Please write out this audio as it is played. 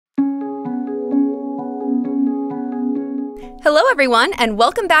Hello everyone, and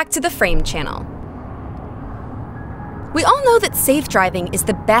welcome back to the Frame channel. We all know that safe driving is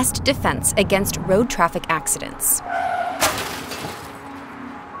the best defense against road traffic accidents.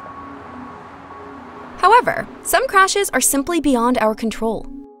 However, some crashes are simply beyond our control.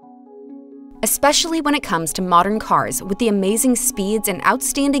 Especially when it comes to modern cars with the amazing speeds and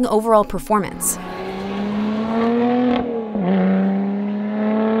outstanding overall performance.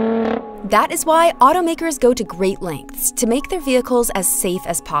 That is why automakers go to great lengths to make their vehicles as safe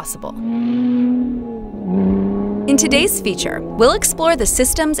as possible. In today's feature, we'll explore the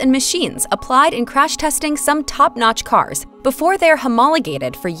systems and machines applied in crash testing some top-notch cars before they're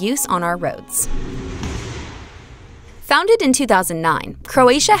homologated for use on our roads. Founded in 2009,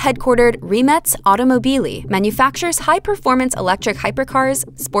 Croatia-headquartered Rimac Automobili manufactures high-performance electric hypercars,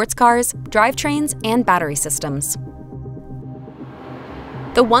 sports cars, drivetrains, and battery systems.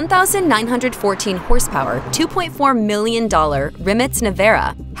 The 1,914 horsepower, $2.4 million Rimac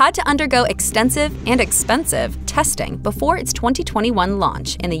Nevera had to undergo extensive and expensive testing before its 2021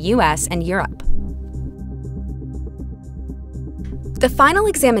 launch in the US and Europe. The final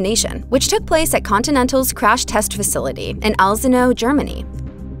examination, which took place at Continental's crash test facility in Alzeno, Germany,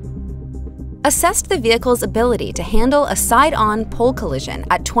 assessed the vehicle's ability to handle a side-on pole collision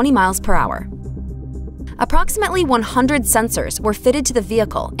at 20 miles per hour. Approximately 100 sensors were fitted to the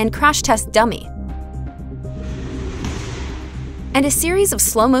vehicle and crash test dummy, and a series of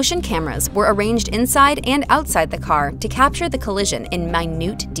slow-motion cameras were arranged inside and outside the car to capture the collision in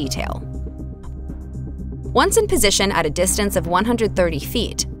minute detail. Once in position at a distance of 130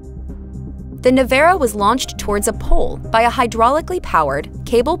 feet, the Nevera was launched towards a pole by a hydraulically powered,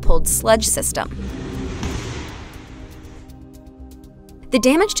 cable-pulled sledge system. The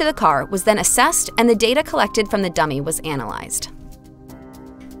damage to the car was then assessed and the data collected from the dummy was analyzed.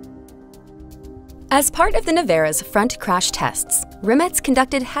 As part of the Nevera's front crash tests, Rimac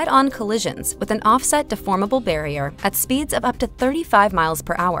conducted head-on collisions with an offset deformable barrier at speeds of up to 35 miles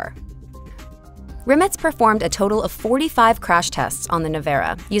per hour. Rimac performed a total of 45 crash tests on the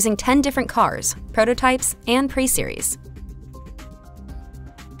Nevera using 10 different cars, prototypes, and pre-series.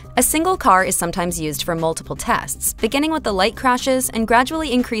 A single car is sometimes used for multiple tests, beginning with the light crashes and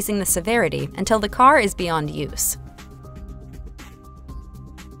gradually increasing the severity until the car is beyond use.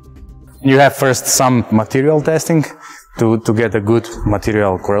 You have first some material testing to get a good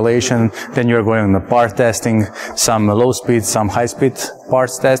material correlation. Then you're going on the part testing, some low speed, some high speed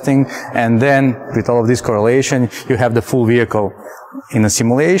parts testing. And then with all of this correlation, you have the full vehicle in a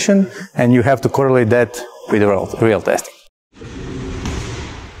simulation, and you have to correlate that with real testing.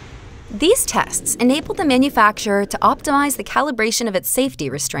 These tests enable the manufacturer to optimize the calibration of its safety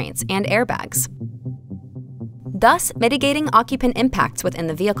restraints and airbags, thus mitigating occupant impacts within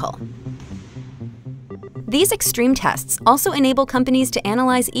the vehicle. These extreme tests also enable companies to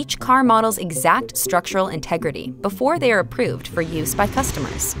analyze each car model's exact structural integrity before they are approved for use by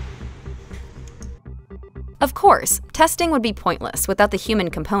customers. Of course, testing would be pointless without the human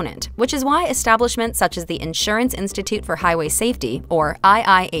component, which is why establishments such as the Insurance Institute for Highway Safety, or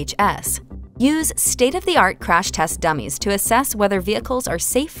IIHS, use state-of-the-art crash test dummies to assess whether vehicles are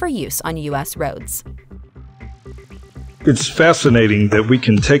safe for use on U.S. roads. It's fascinating that we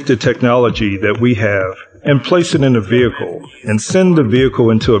can take the technology that we have and place it in a vehicle and send the vehicle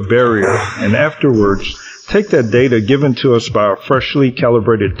into a barrier, and afterwards take that data given to us by a freshly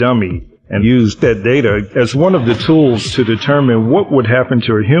calibrated dummy and use that data as one of the tools to determine what would happen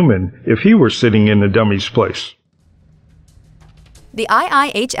to a human if he were sitting in the dummy's place. The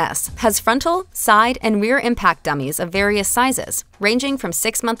IIHS has frontal, side, and rear impact dummies of various sizes, ranging from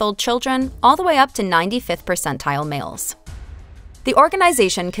 6-month-old children all the way up to 95th percentile males. The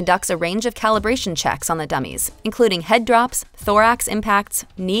organization conducts a range of calibration checks on the dummies, including head drops, thorax impacts,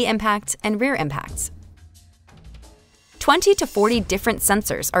 knee impacts, and rear impacts. 20 to 40 different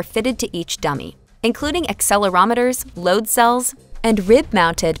sensors are fitted to each dummy, including accelerometers, load cells, and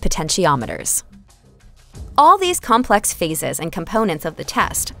rib-mounted potentiometers. All these complex phases and components of the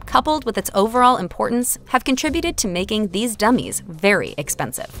test, coupled with its overall importance, have contributed to making these dummies very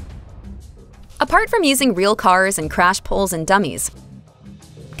expensive. Apart from using real cars and crash poles and dummies,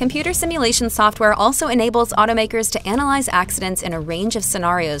 computer simulation software also enables automakers to analyze accidents in a range of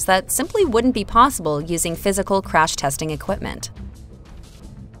scenarios that simply wouldn't be possible using physical crash testing equipment.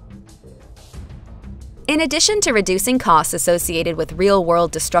 In addition to reducing costs associated with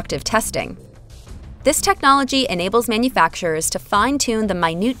real-world destructive testing, this technology enables manufacturers to fine-tune the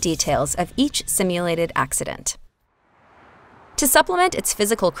minute details of each simulated accident. To supplement its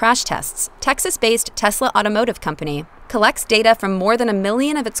physical crash tests, Texas-based Tesla Automotive Company collects data from more than 1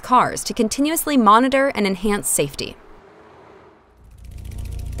 million of its cars to continuously monitor and enhance safety.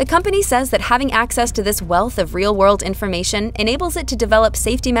 The company says that having access to this wealth of real-world information enables it to develop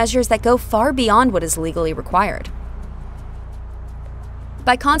safety measures that go far beyond what is legally required.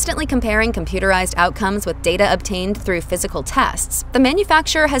 By constantly comparing computerized outcomes with data obtained through physical tests, the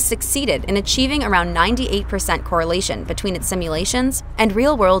manufacturer has succeeded in achieving around 98% correlation between its simulations and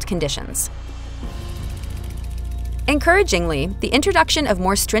real-world conditions. Encouragingly, the introduction of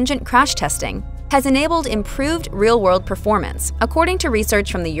more stringent crash testing has enabled improved real-world performance, according to research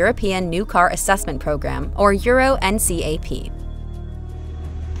from the European New Car Assessment Program, or Euro NCAP.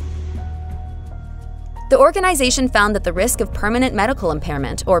 The organization found that the risk of permanent medical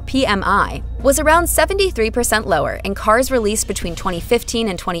impairment, or PMI, was around 73% lower in cars released between 2015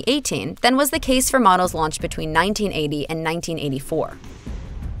 and 2018 than was the case for models launched between 1980 and 1984.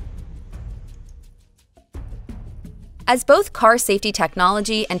 As both car safety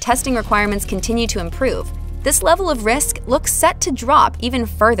technology and testing requirements continue to improve, this level of risk looks set to drop even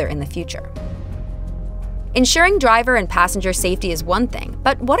further in the future. Ensuring driver and passenger safety is one thing,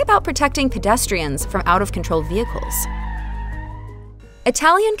 but what about protecting pedestrians from out-of-control vehicles?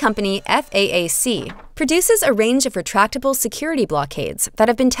 Italian company FAAC produces a range of retractable security blockades that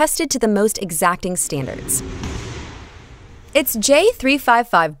have been tested to the most exacting standards. Its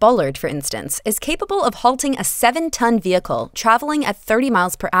J355 bollard, for instance, is capable of halting a 7-ton vehicle traveling at 30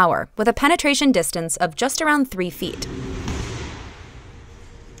 miles per hour with a penetration distance of just around 3 feet.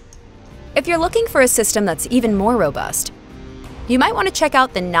 If you're looking for a system that's even more robust, you might want to check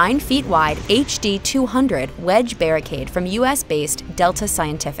out the 9 feet wide HD200 wedge barricade from US-based Delta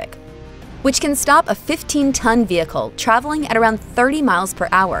Scientific, which can stop a 15-ton vehicle traveling at around 30 miles per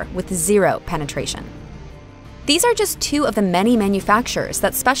hour with 0 penetration. These are just 2 of the many manufacturers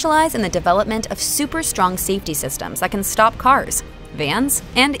that specialize in the development of super strong safety systems that can stop cars, vans,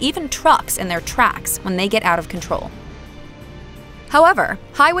 and even trucks in their tracks when they get out of control. However,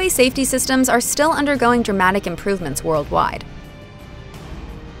 highway safety systems are still undergoing dramatic improvements worldwide.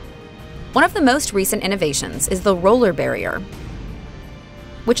 One of the most recent innovations is the roller barrier,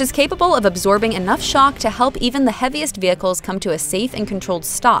 which is capable of absorbing enough shock to help even the heaviest vehicles come to a safe and controlled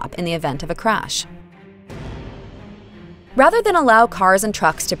stop in the event of a crash. Rather than allow cars and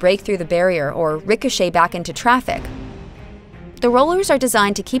trucks to break through the barrier or ricochet back into traffic, the rollers are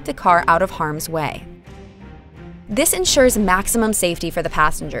designed to keep the car out of harm's way. This ensures maximum safety for the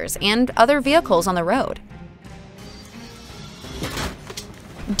passengers and other vehicles on the road.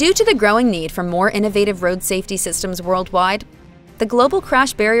 Due to the growing need for more innovative road safety systems worldwide, the global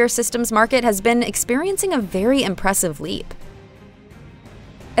crash barrier systems market has been experiencing a very impressive leap.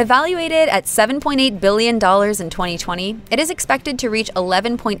 Evaluated at $7.8 billion in 2020, it is expected to reach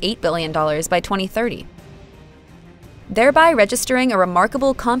 $11.8 billion by 2030. Thereby registering a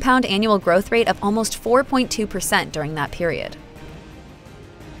remarkable compound annual growth rate of almost 4.2% during that period.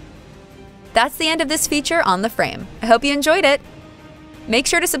 That's the end of this feature on the frame. I hope you enjoyed it. Make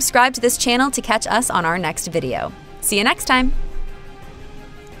sure to subscribe to this channel to catch us on our next video. See you next time!